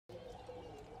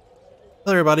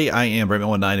Hello everybody, I am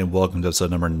Brayman19 and welcome to episode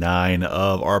number 9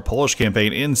 of our Polish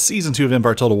campaign in Season 2 of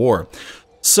Empire Total War.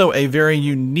 So a very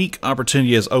unique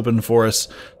opportunity is open for us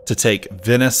to take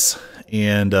Venice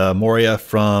and Moria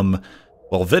from,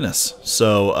 well, Venice.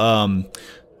 So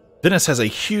Venice has a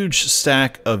huge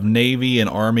stack of navy and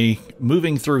army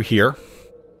moving through here,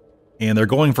 and they're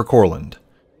going for Courland.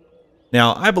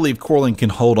 Now, I believe Courland can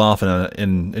hold off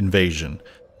an invasion.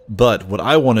 But what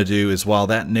I want to do is, while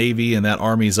that navy and that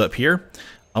army's up here,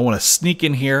 I want to sneak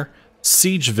in here,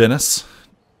 siege Venice,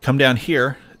 come down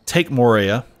here, take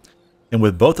Moria, and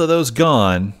with both of those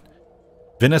gone,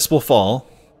 Venice will fall.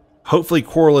 Hopefully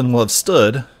Courland will have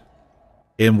stood,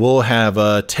 and we'll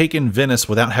have taken Venice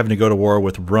without having to go to war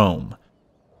with Rome.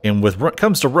 And when it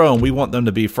comes to Rome, we want them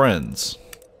to be friends.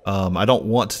 I don't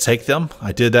want to take them.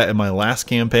 I did that in my last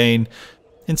campaign.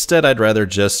 Instead, I'd rather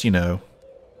just,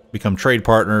 become trade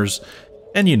partners,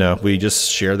 and we just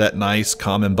share that nice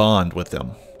common bond with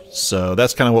them. So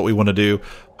that's kind of what we want to do.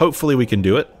 Hopefully we can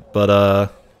do it, but I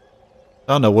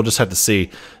don't know, we'll just have to see.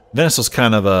 Venice was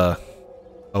kind of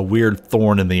a weird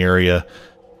thorn in the area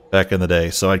back in the day,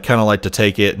 so I'd kind of like to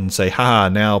take it and say, haha,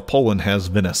 now Poland has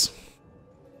Venice.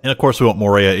 And of course we want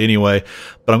Morea anyway,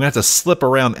 but I'm going to have to slip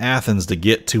around Athens to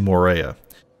get to Morea.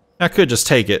 I could just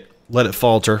take it, let it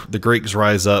falter, the Greeks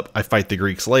rise up, I fight the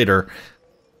Greeks later.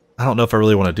 I don't know if I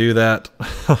really want to do that.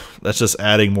 That's just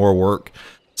adding more work.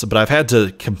 So, but I've had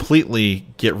to completely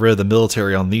get rid of the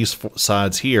military on these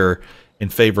sides here in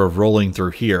favor of rolling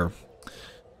through here.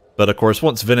 But of course,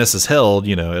 once Venice is held,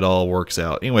 it all works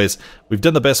out. Anyways, we've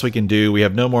done the best we can do. We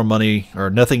have no more money, or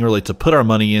nothing really to put our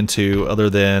money into other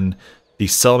than the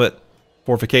settlement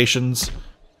fortifications.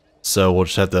 So we'll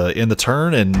just have to end the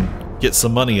turn and get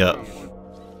some money up.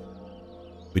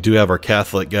 We do have our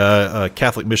Catholic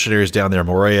missionaries down there in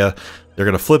Morea. They're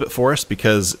going to flip it for us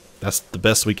because that's the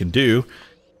best we can do.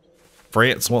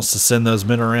 France wants to send those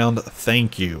men around.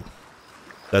 Thank you.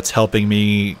 That's helping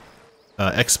me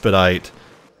expedite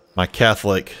my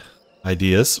Catholic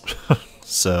ideas.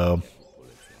 So,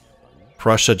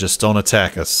 Prussia, just don't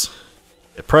attack us.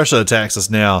 If Prussia attacks us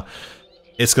now,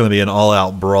 it's going to be an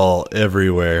all-out brawl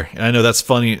everywhere. And I know that's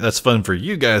funny. That's fun for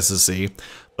you guys to see.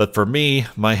 But for me,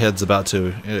 my head's about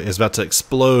to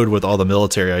explode with all the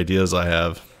military ideas I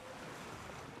have.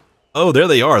 Oh, there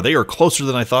they are. They are closer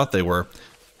than I thought they were.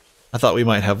 I thought we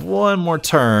might have one more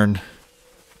turn.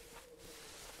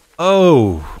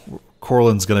 Oh,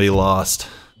 Courland's going to be lost.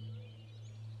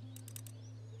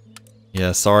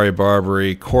 Yeah, sorry,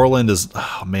 Barbary. Courland is...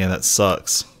 Oh, man, that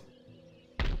sucks.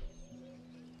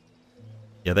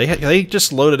 Yeah, they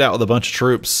just loaded out with a bunch of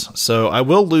troops, so I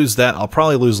will lose that. I'll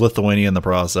probably lose Lithuania in the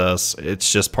process.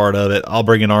 It's just part of it. I'll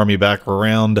bring an army back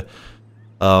around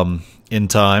in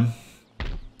time.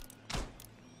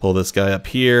 Pull this guy up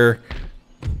here.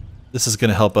 This is going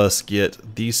to help us get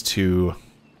these two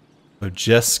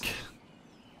Ojesk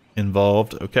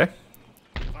involved. Okay.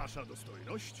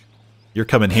 You're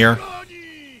coming here.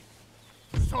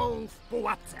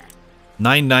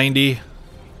 990.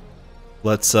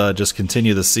 Let's just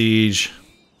continue the siege.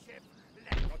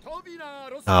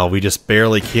 Oh, we just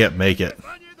barely can't make it.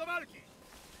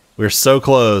 We're so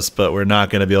close, but we're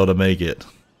not going to be able to make it.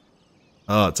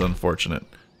 Oh, it's unfortunate.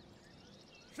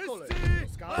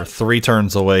 We're 3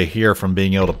 turns away here from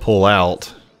being able to pull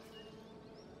out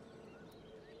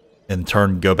and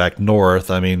go back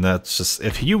north. I mean, that's just...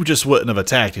 If you just wouldn't have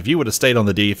attacked, if you would have stayed on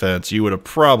the defense, you would have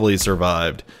probably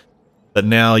survived. But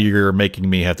now you're making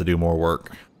me have to do more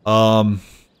work.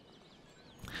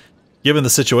 Given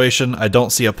the situation, I don't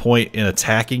see a point in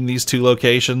attacking these 2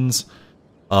 locations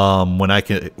when I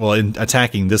can, well, in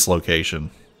attacking this location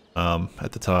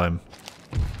at the time.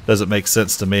 Doesn't make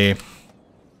sense to me.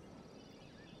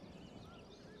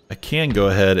 I can go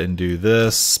ahead and do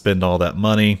this, spend all that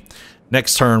money.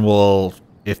 Next turn we'll,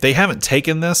 if they haven't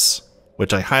taken this,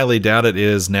 which I highly doubt it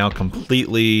is now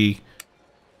completely,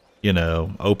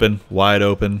 open, wide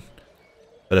open.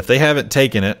 But if they haven't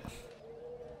taken it,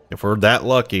 if we're that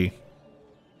lucky,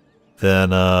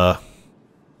 then I'll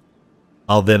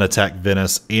then attack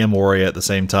Venice and Morea at the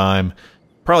same time.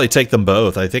 Probably take them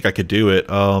both. I think I could do it.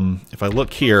 If I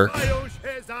look here,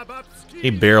 he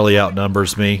barely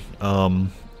outnumbers me.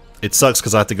 It sucks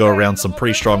because I have to go around some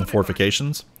pretty strong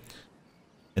fortifications.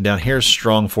 And down here's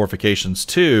strong fortifications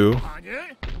too.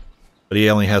 But he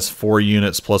only has 4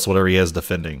 units plus whatever he has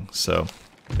defending. So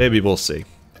maybe we'll see.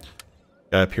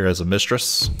 Guy up here has a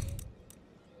mistress.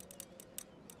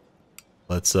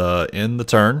 Let's end the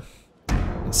turn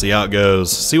and see how it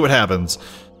goes. See what happens.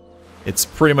 It's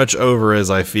pretty much over as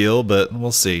I feel, but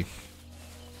we'll see.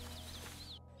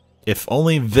 If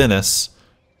only Venice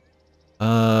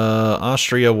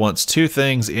Austria wants two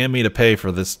things and me to pay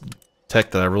for this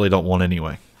tech that I really don't want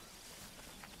anyway.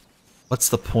 What's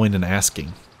the point in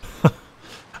asking?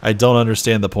 I don't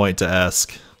understand the point to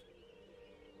ask.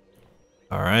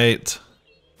 Alright.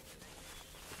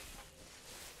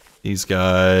 These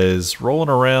guys rolling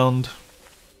around.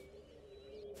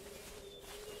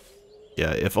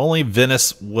 Yeah, if only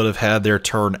Venice would have had their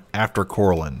turn after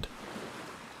Courland.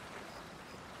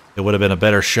 It would have been a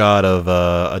better shot of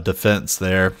a defense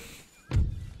there.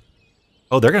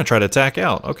 Oh, they're going to try to attack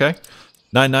out. Okay.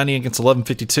 990 against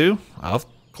 1152. I'll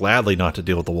gladly not to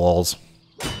deal with the walls.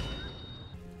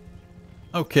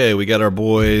 Okay, we got our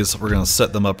boys. We're going to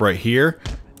set them up right here.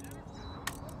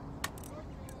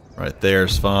 Right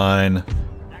there's fine.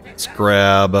 Let's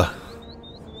grab a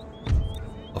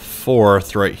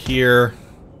fourth right here.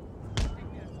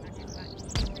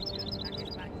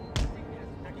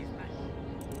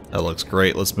 That looks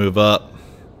great. Let's move up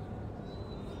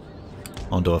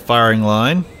onto a firing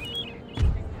line.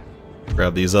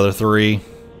 Grab these other three.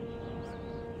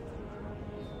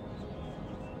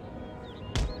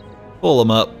 Pull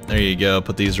them up. There you go.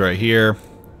 Put these right here.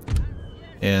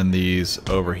 And these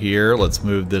over here. Let's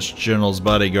move this general's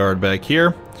bodyguard back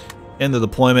here into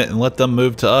deployment and let them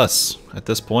move to us. At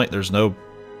this point, there's no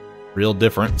real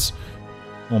difference.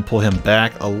 I'm going to pull him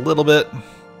back a little bit.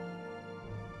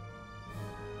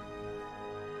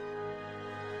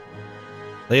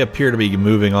 They appear to be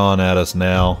moving on at us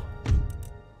now.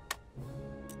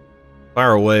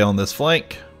 Fire away on this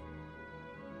flank.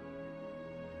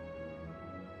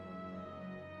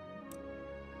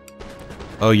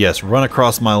 Oh yes, run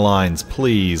across my lines,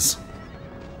 please.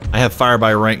 I have fire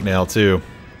by rank now, too.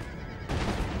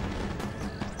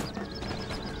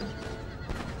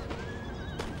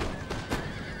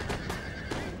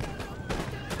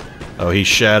 Oh, he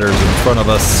shatters in front of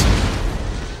us.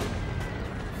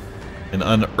 An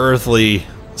unearthly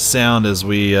sound as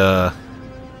we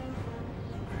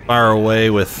fire away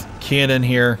with cannon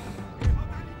here.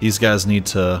 These guys need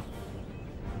to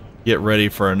get ready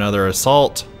for another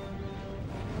assault.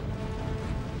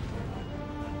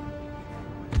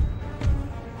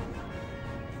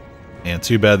 And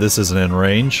too bad this isn't in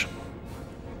range.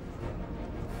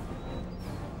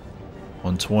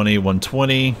 120,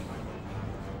 120.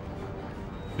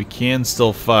 We can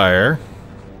still fire.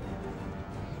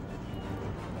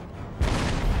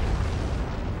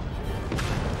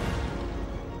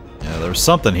 Yeah, there's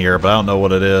something here, but I don't know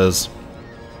what it is.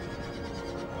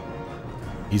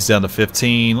 He's down to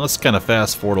 15. Let's kind of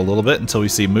fast forward a little bit until we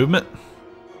see movement.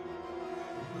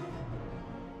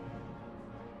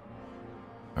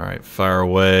 Alright, fire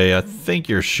away. I think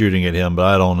you're shooting at him, but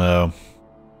I don't know.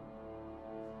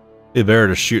 It'd be better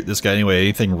to shoot this guy anyway.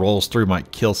 Anything rolls through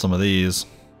might kill some of these.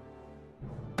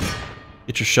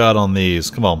 Get your shot on these.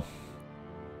 Come on.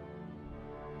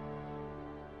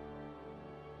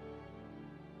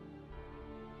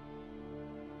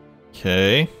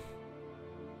 Okay.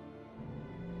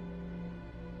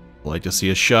 Like to see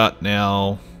a shot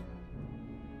now.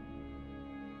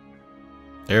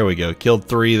 There we go. Killed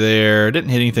 3 there. Didn't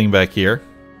hit anything back here.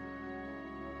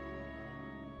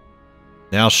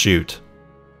 Now shoot.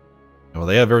 Well,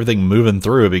 they have everything moving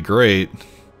through. It'd be great.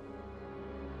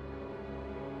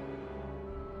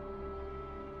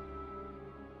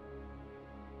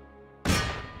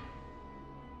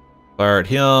 Fire at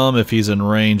him if he's in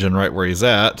range and right where he's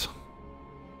at.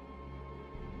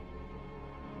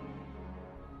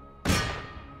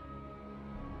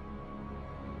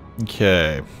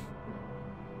 Okay.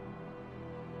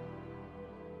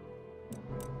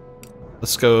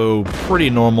 Let's go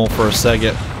pretty normal for a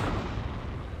second.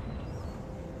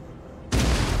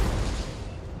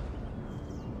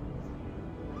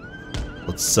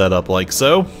 Let's set up like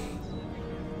so.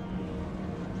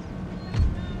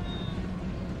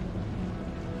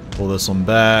 Pull this one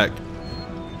back.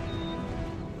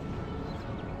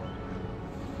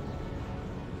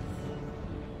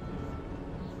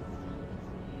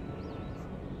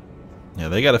 Yeah,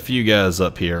 they got a few guys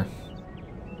up here.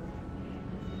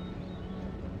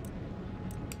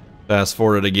 Fast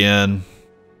forward it again.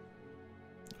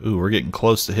 Ooh, we're getting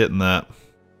close to hitting that.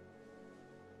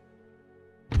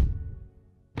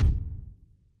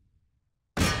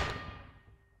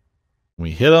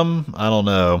 We hit them? I don't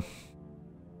know.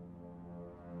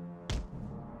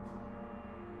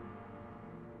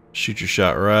 Shoot your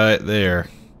shot right there.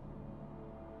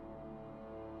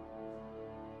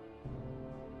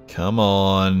 Come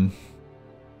on.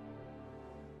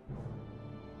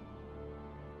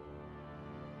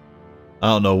 I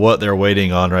don't know what they're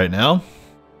waiting on right now.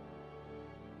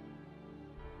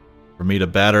 For me to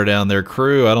batter down their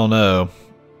crew? I don't know.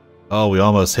 Oh, we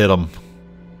almost hit them.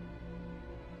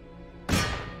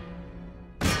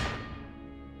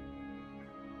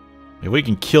 If we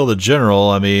can kill the general,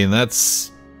 I mean,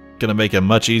 that's gonna make a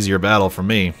much easier battle for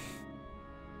me.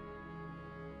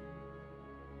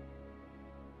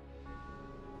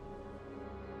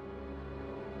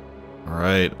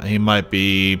 Alright, he might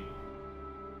be...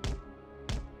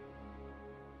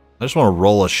 I just want to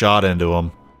roll a shot into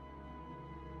him.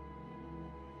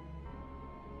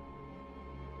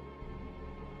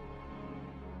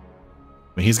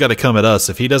 I mean, he's got to come at us.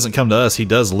 If he doesn't come to us, he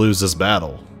does lose this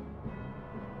battle.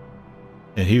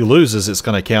 And he loses, it's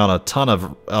going to count a ton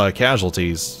of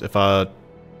casualties, if I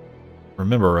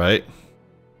remember right.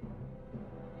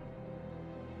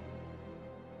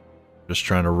 Just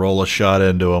trying to roll a shot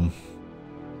into him.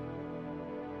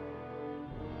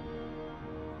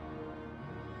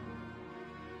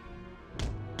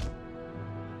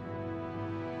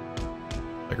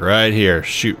 Like right here.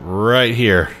 Shoot right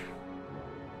here.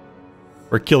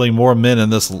 We're killing more men in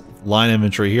this line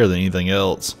infantry here than anything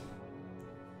else.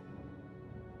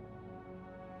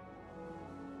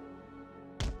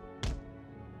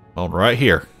 Oh, right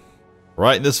here.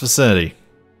 Right in this vicinity.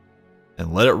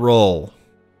 And let it roll.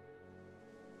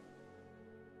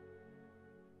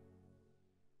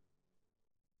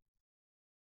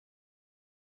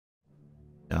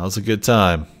 Now it's a good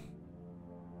time.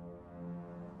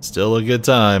 Still a good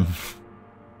time.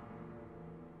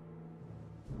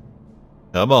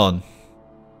 Come on.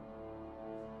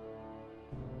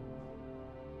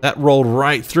 That rolled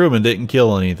right through him and didn't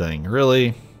kill anything.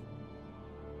 Really?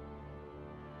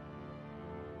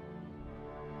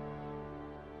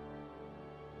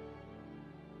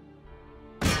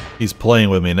 He's playing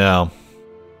with me now.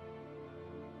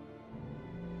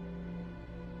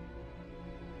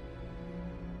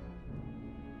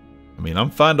 I mean, I'm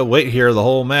fine to wait here the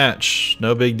whole match.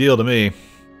 No big deal to me.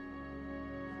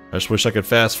 I just wish I could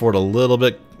fast forward a little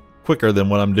bit quicker than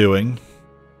what I'm doing.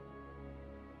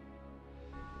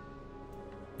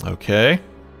 Okay.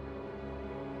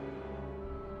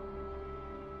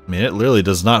 I mean, it literally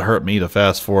does not hurt me to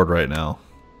fast forward right now.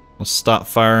 Let's stop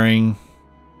firing.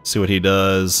 See what he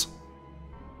does.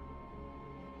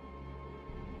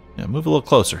 Yeah, move a little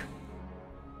closer.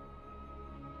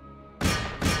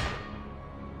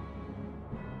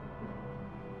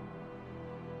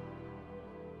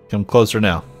 Come closer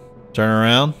now. Turn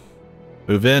around.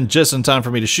 Move in just in time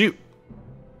for me to shoot.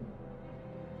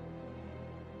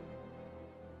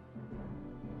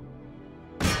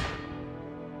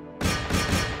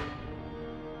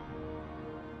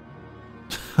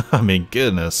 I mean,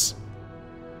 goodness.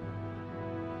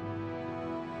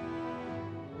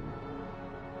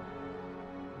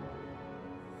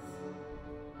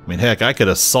 I mean, heck, I could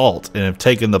assault and have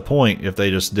taken the point if they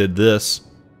just did this.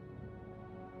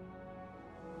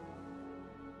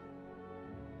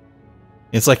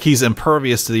 It's like he's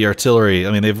impervious to the artillery.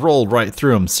 I mean, they've rolled right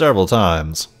through him several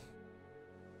times.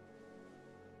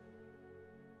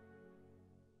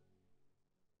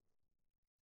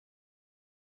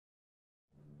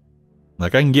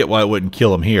 Like, I can get why it wouldn't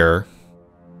kill him here.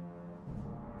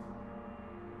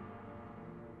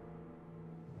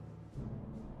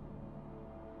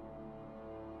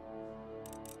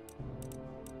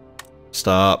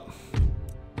 Stop.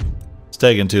 It's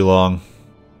taking too long.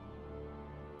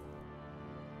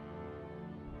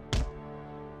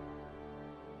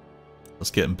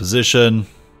 Let's get in position.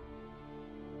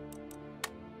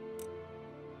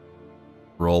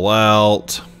 Roll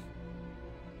out.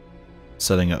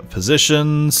 Setting up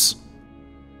positions.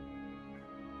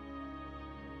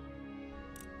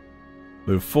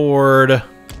 Move forward.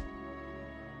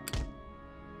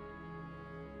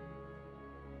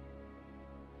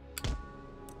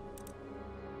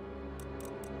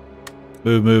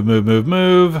 Move, move, move, move,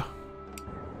 move.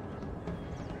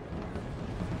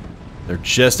 They're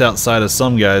just outside of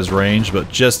some guy's range, but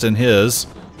just in his.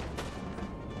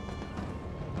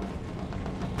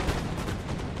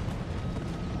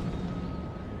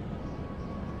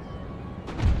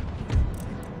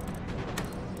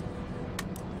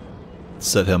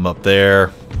 Set him up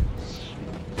there.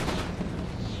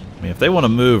 I mean, if they want to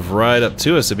move right up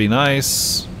to us, it'd be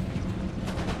nice.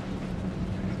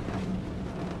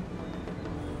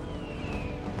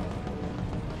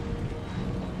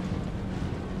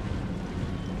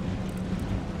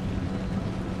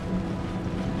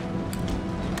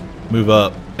 Move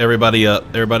up. Everybody up.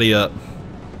 Everybody up.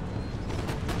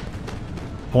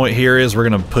 Point here is we're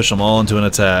going to push them all into an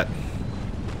attack.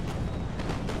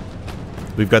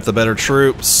 We've got the better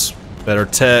troops, better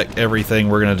tech, everything.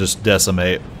 We're going to just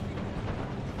decimate.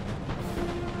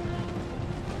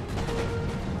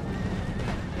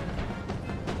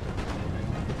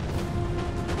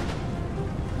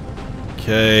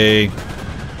 Okay.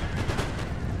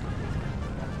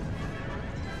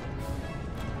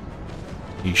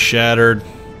 He's shattered.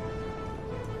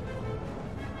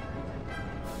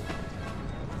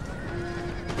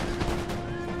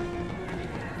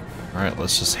 Alright,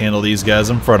 let's just handle these guys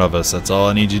in front of us. That's all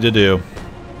I need you to do.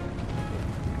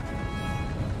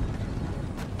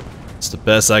 It's the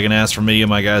best I can ask from me and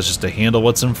my guys, just to handle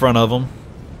what's in front of them.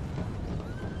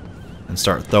 And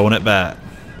start throwing it back.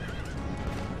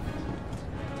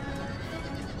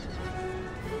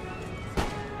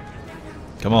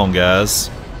 Come on, guys.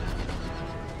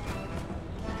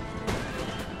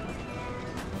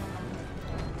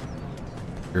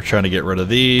 You're trying to get rid of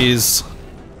these.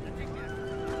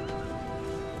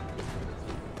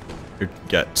 You've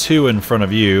got two in front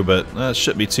of you, but that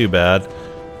shouldn't be too bad.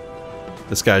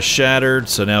 This guy's shattered,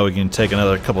 so now we can take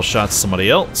another couple shots at somebody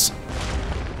else.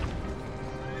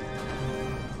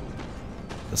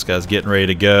 This guy's getting ready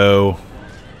to go.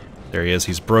 There he is.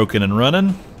 He's broken and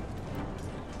running.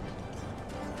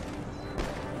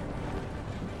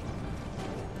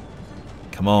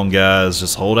 Come on, guys.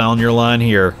 Just hold down your line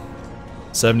here.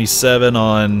 77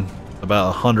 on about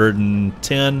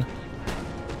 110.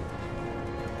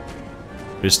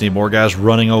 We just need more guys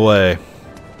running away.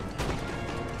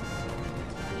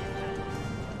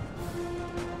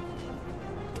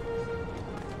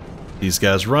 These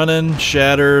guys running,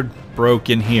 shattered,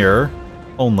 broken here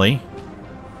only.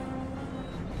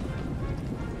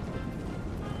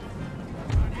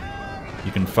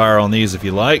 You can fire on these if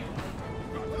you like.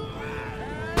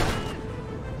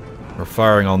 We're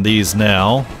firing on these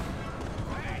now.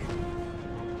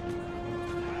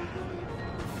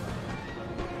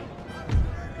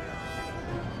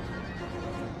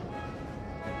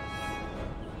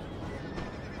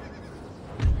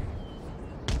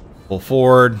 Pull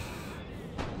forward.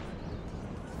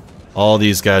 All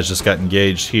these guys just got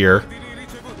engaged here.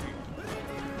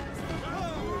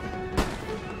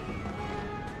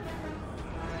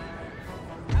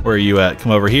 Where are you at?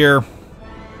 Come over here.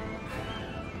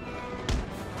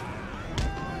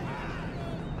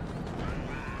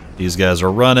 These guys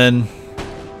are running.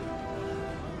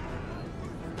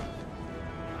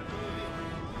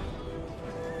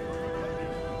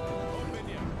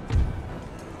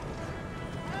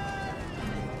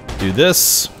 Do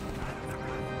this.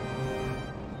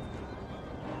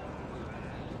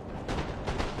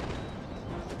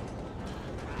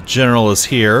 The general is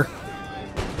here.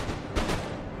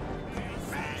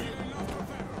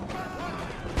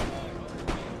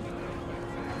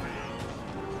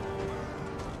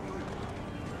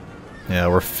 Yeah,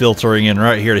 we're filtering in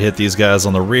right here to hit these guys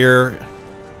on the rear.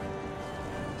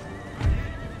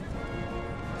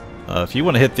 If you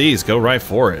want to hit these, go right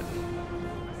for it.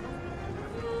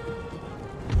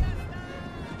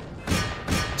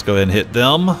 Let's go ahead and hit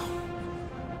them.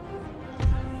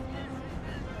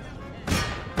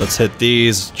 Let's hit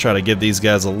these, try to give these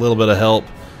guys a little bit of help.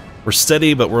 We're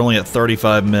steady, but we're only at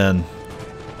 35 men.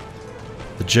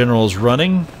 The general's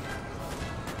running.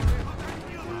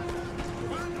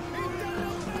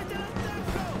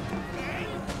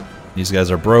 These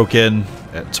guys are broken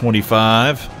at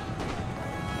 25.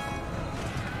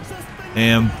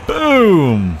 And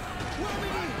boom!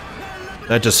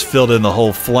 That just filled in the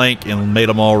whole flank and made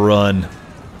them all run.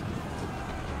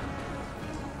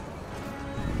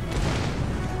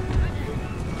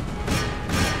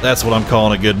 That's what I'm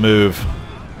calling a good move.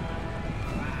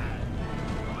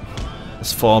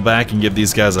 Let's fall back and give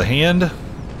these guys a hand.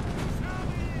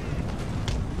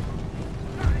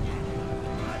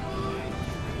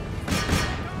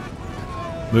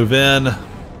 Move in.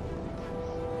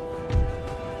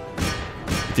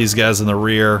 Get these guys in the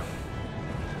rear.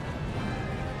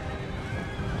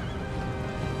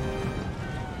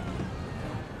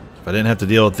 If I didn't have to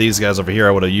deal with these guys over here,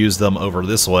 I would have used them over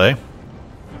this way.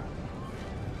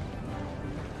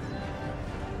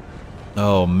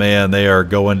 Oh man, they are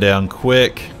going down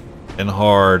quick and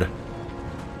hard.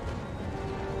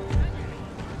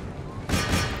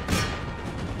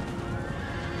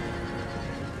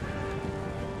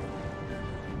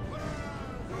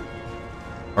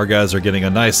 Our guys are getting a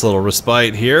nice little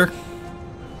respite here.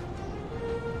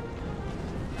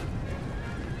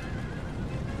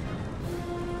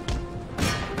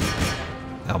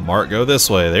 Now, Mark, go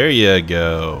this way. There you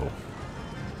go.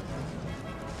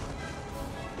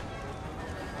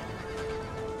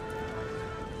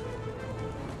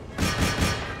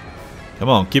 Come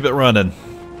on, keep it running.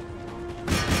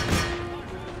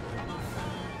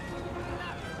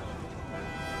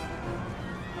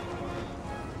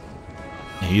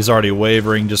 He's already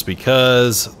wavering just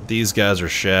because these guys are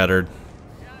shattered.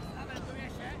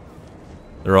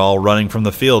 They're all running from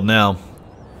the field now.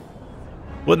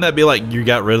 Wouldn't that be like you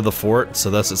got rid of the fort, so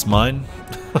thus it's mine?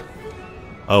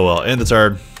 Oh well, end the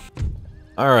turn.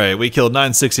 Alright, we killed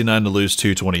 969 to lose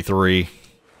 223.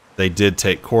 They did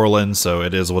take Courland, so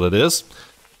it is what it is.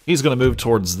 He's going to move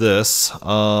towards this.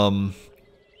 I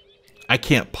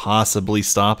can't possibly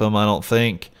stop him, I don't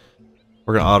think.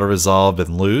 We're going to auto-resolve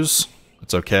and lose.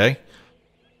 It's okay.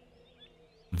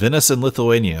 Venice and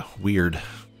Lithuania. Weird.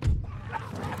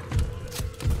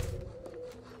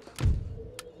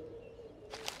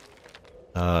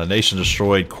 Nation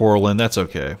destroyed Courland. That's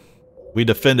okay. We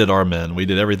defended our men. We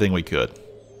did everything we could.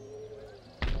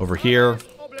 Over here.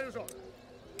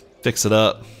 Fix it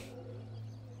up.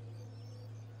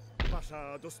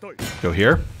 Go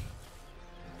here.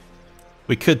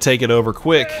 We could take it over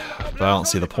quick, but I don't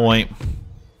see the point.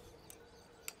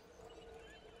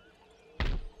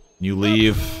 You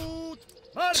leave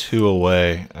 2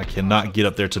 away. I cannot get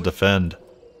up there to defend.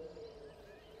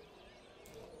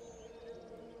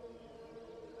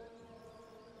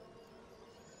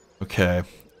 Okay.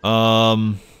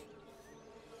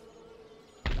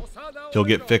 He'll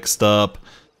get fixed up.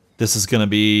 This is going to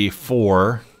be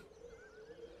 4.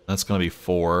 That's going to be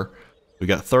 4. We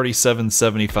got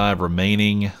 3775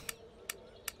 remaining.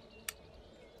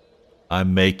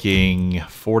 I'm making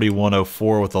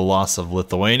 4104 with the loss of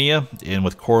Lithuania. And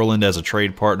with Courland as a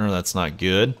trade partner, that's not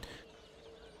good.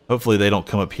 Hopefully they don't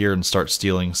come up here and start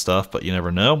stealing stuff, but you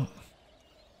never know.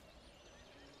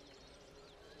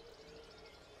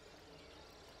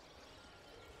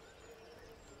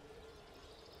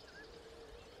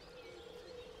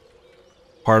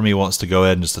 Part of me wants to go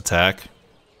ahead and just attack.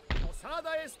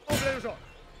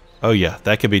 Oh yeah,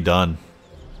 that could be done.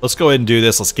 Let's go ahead and do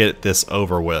this. Let's get this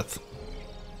over with.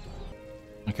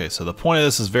 Okay, so the point of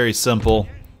this is very simple.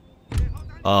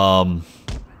 We're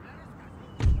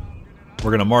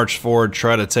gonna march forward,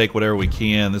 try to take whatever we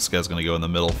can. This guy's gonna go in the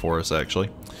middle for us,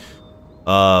 actually.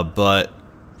 But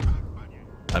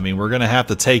I mean, we're gonna have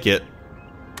to take it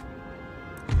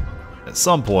at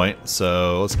some point.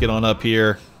 So let's get on up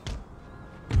here.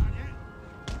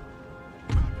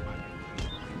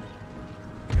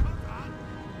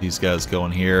 These guys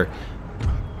going here.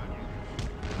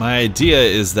 My idea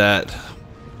is that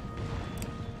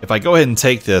if I go ahead and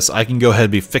take this, I can go ahead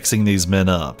and be fixing these men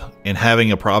up and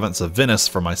having a province of Venice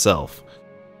for myself.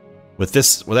 With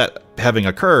that having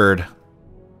occurred,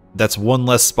 that's one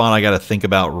less spot I got to think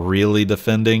about really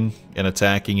defending and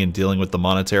attacking and dealing with the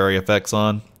monetary effects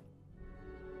on.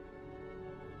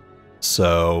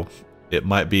 So it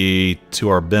might be to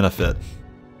our benefit.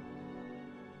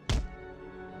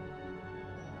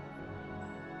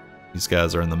 These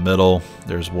guys are in the middle.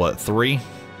 There's what, 3?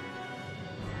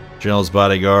 General's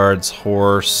bodyguards,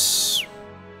 horse.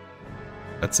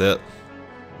 That's it.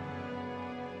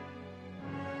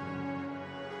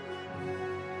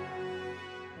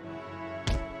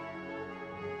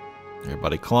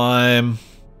 Everybody climb.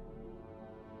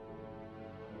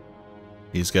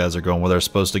 These guys are going where they're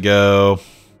supposed to go.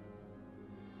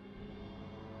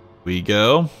 We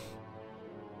go.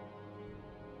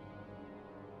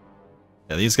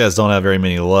 Yeah, these guys don't have very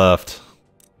many left.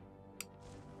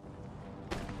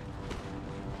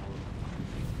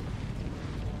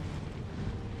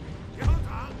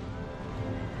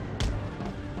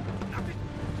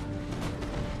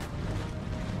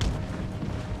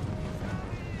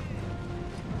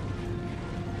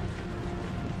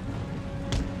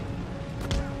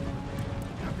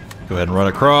 Go ahead and run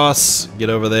across, get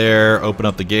over there, open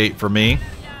up the gate for me.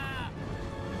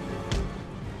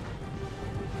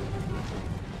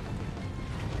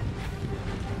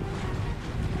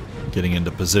 Getting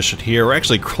into position here. We're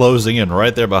actually closing in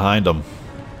right there behind them.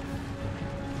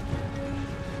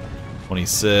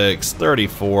 26,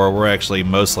 34. We're actually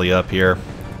mostly up here.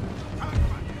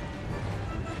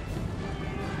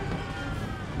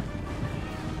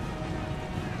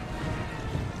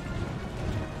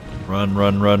 Run,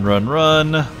 run, run, run,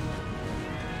 run.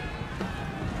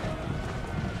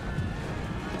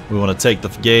 We want to take the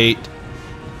gate.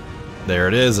 There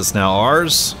it is. It's now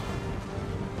ours.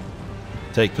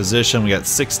 Take position. We got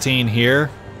 16 here.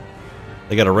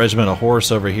 They got a regiment of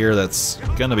horse over here that's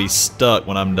gonna be stuck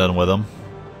when I'm done with them.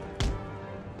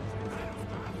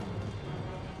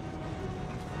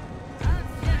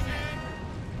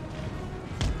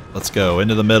 Let's go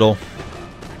into the middle.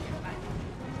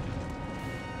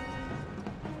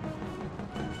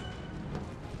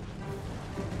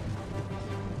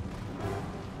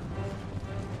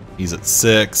 He's at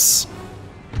 6.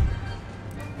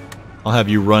 I'll have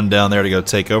you run down there to go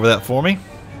take over that for me.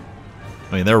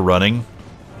 I mean, they're running.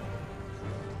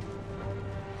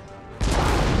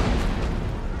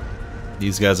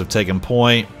 These guys have taken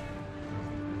point.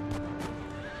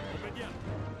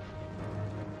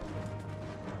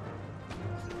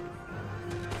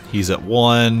 He's at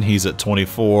 1. He's at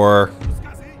 24.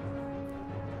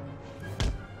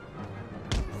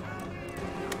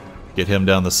 Get him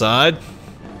down the side.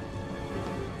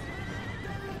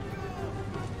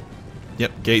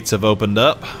 Yep, gates have opened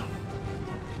up.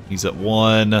 He's at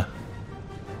 1.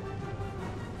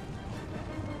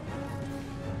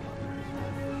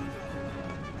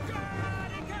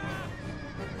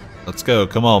 Let's go,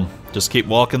 come on. Just keep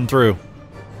walking through.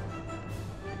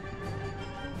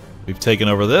 We've taken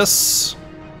over this.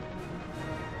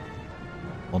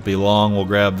 Won't be long, we'll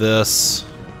grab this.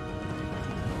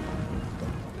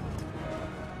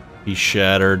 He's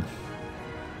shattered.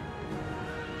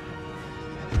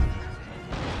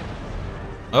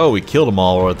 Oh, we killed them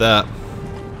all with that.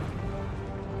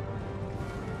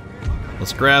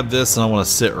 Let's grab this, and I want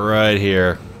to sit right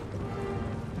here.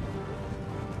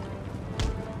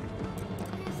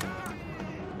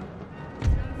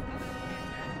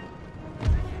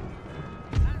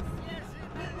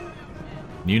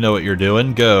 You know what you're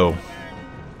doing. Go.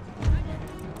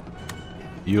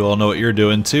 You all know what you're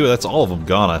doing too. That's all of them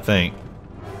gone, I think.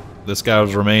 This guy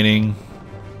was remaining.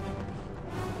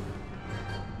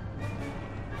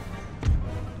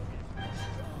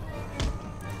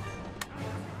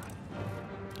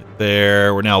 Get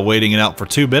there. We're now waiting it out for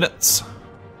 2 minutes.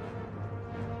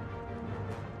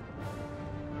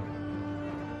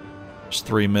 There's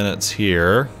 3 minutes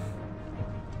here.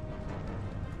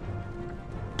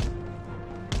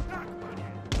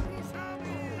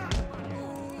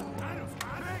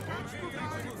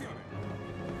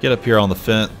 Get up here on the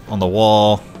fence, on the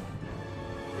wall.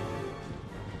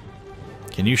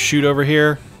 Can you shoot over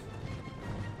here?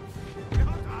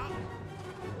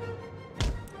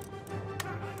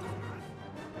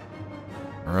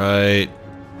 All right.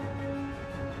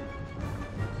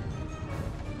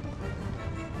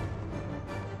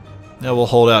 Now we'll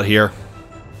hold out here.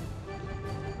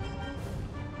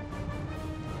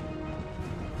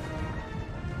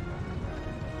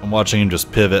 I'm watching him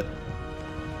just pivot.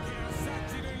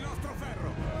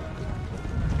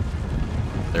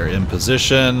 They're in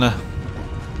position.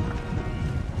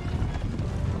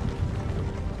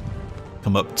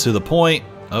 Come up to the point.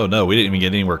 Oh no, we didn't even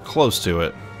get anywhere close to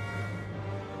it.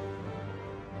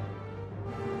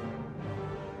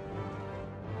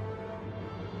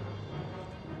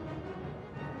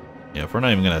 Yeah, if we're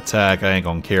not even gonna attack, I ain't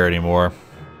gonna care anymore.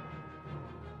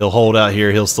 He'll hold out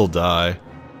here, he'll still die.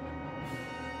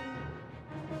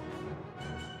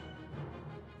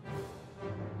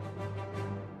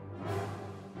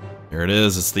 Here it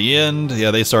is, it's the end.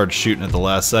 Yeah, they started shooting at the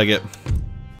last second.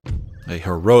 A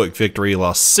heroic victory,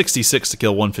 lost 66 to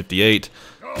kill 158.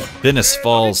 Venice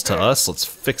falls to us. Let's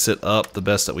fix it up the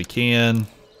best that we can.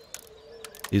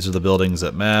 These are the buildings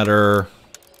that matter.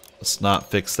 Let's not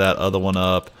fix that other one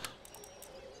up.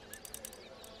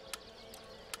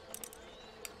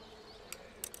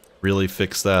 Really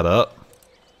fix that up.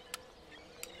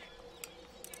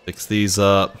 Fix these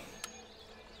up.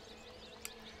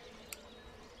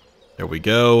 There we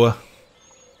go.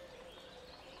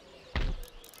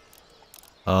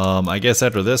 I guess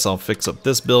after this I'll fix up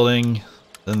this building,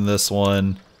 then this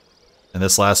one, and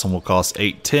this last one will cost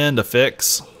 810 to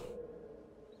fix.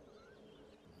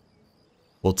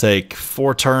 We'll take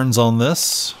 4 turns on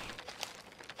this.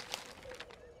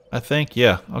 I think,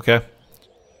 yeah, okay.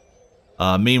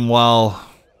 Meanwhile,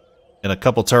 in a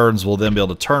couple turns we'll then be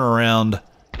able to turn around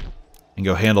and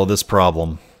go handle this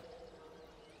problem.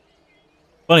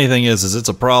 Funny thing is it's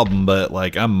a problem, but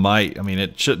like I mean,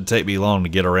 it shouldn't take me long to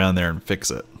get around there and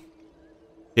fix it.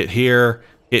 Hit here,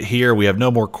 hit here. We have no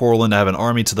more Courland. I have an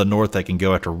army to the north that can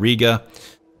go after Riga.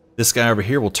 This guy over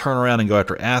here will turn around and go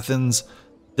after Athens.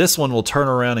 This one will turn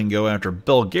around and go after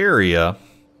Bulgaria.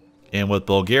 And with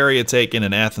Bulgaria taken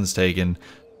and Athens taken,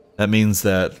 that means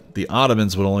that the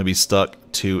Ottomans would only be stuck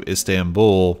to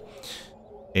Istanbul.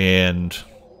 And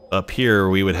up here,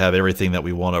 we would have everything that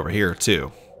we want over here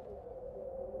too.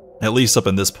 At least up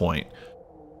in this point.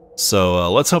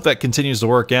 So let's hope that continues to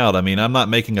work out. I mean, I'm not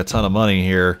making a ton of money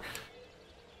here.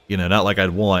 You know, not like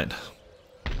I'd want.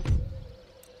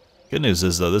 Good news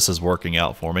is, though, this is working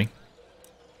out for me.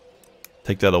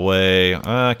 Take that away.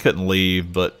 I couldn't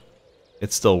leave, but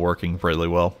it's still working really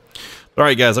well. But,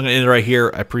 alright, guys, I'm going to end it right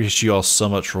here. I appreciate you all so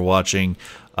much for watching.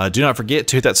 Do not forget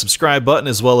to hit that subscribe button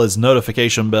as well as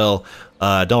notification bell.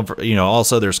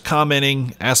 Also there's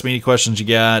commenting. Ask me any questions you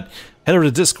got. Head over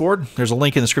to Discord. There's a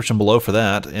link in the description below for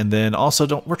that. And then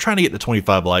also we're trying to get to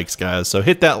 25 likes, guys. So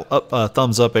hit that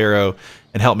thumbs up arrow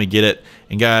and help me get it.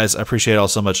 And guys, I appreciate it all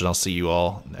so much, and I'll see you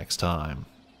all next time.